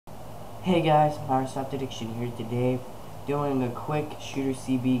Hey guys, ShooterCBGear here today, doing a quick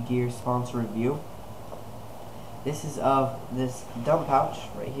ShooterCBGear sponsor review. This is of this dump pouch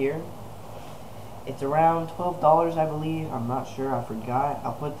right here. It's around $12, I believe. I'm not sure. I forgot.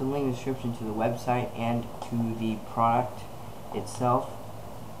 I'll put the link in the description to the website and to the product itself.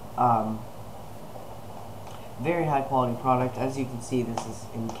 Very high quality product. As you can see, this is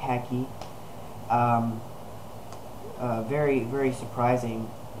in khaki. Very surprising.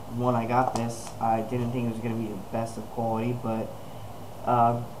 When I got this, I didn't think it was going to be the best of quality, but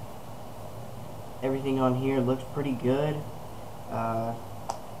everything on here looks pretty good.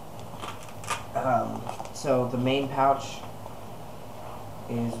 So the main pouch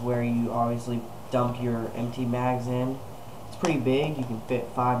is where you obviously dump your empty mags in. It's pretty big. You can fit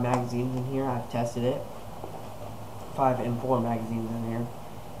 5 magazines in here. I've tested it. 5 M4 magazines in here.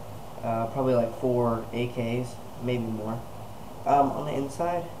 Probably like 4 AKs, maybe more. On the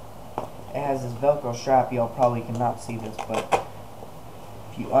inside, it has this Velcro strap. Y'all probably cannot see this, but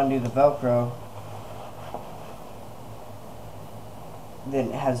if you undo the Velcro, then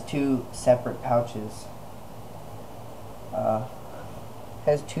it has 2 separate pouches.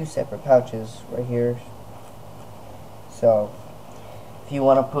 Has 2 separate pouches right here. So if you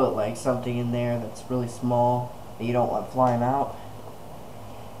want to put like something in there that's really small that you don't want flying out,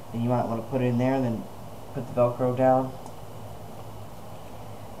 then you might want to put it in there and then put the Velcro down.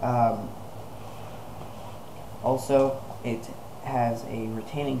 Also, it has a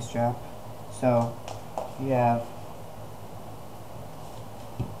retaining strap, so you have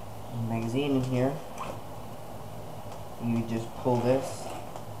a magazine in here. You just pull this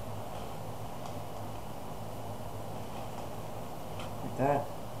like that,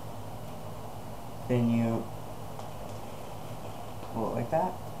 then you pull it like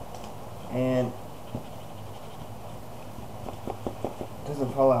that, and it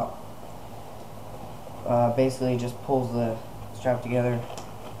doesn't fall out. Basically just pulls the strap together,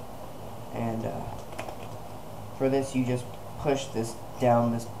 and for this you just push this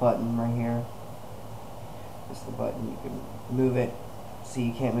down, this button right here. This is the button. You can move it, see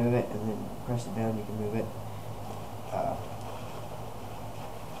you can't move it, and then press it down, you can move it.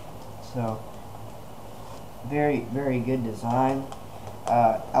 So very good design.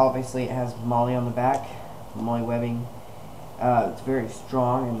 Obviously it has Molle on the back, Molle webbing. It's very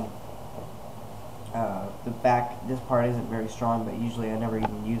strong, and the back, this part isn't very strong, but usually I never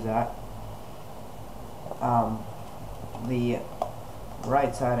even use that. The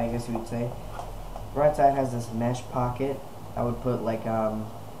right side, I guess you would say, right side has this mesh pocket. I would put like a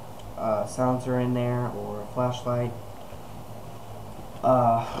silencer in there or a flashlight.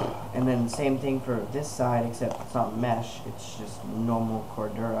 And then same thing for this side, except it's not mesh, it's just normal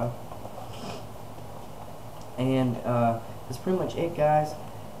Cordura. And that's pretty much it, guys.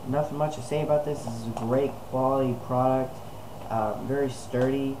 Nothing much to say about this. This is a great quality product, very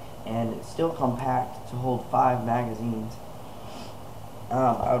sturdy, and it's still compact to hold 5 magazines.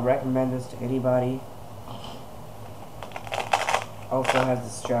 I would recommend this to anybody. Also has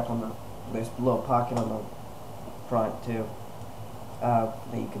this strap on the, there's a little pocket on the front too, that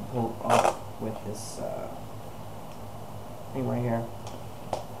you can pull off with this thing right here,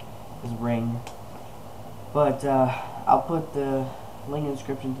 this ring. But I'll put the link in the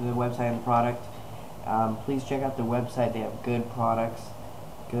description to the website and the product. Please check out the website. They have good products,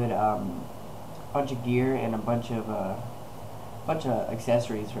 good bunch of gear, and a bunch of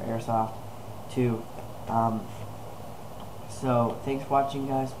accessories for airsoft too. So thanks for watching,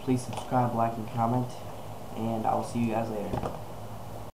 guys. Please subscribe, like, and comment, and I will see you guys later.